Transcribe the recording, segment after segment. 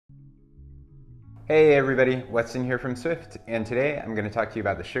Hey everybody, Weston here from Swift, and today I'm going to talk to you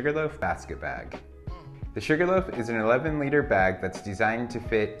about the Sugarloaf Basket Bag. The Sugarloaf is an 11-liter bag that's designed to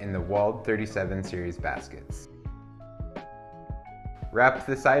fit in the Wald 37 series baskets. Wrap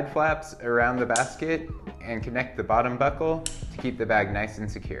the side flaps around the basket and connect the bottom buckle to keep the bag nice and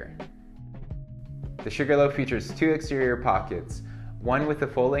secure. The Sugarloaf features two exterior pockets, one with a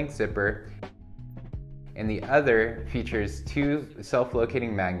full-length zipper, and the other features two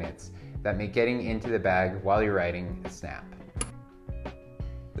self-locating magnets that make getting into the bag while you're riding a snap.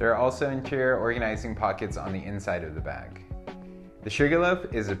 There are also interior organizing pockets on the inside of the bag. The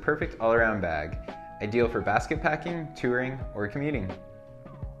Sugarloaf is a perfect all-around bag, ideal for basket packing, touring, or commuting.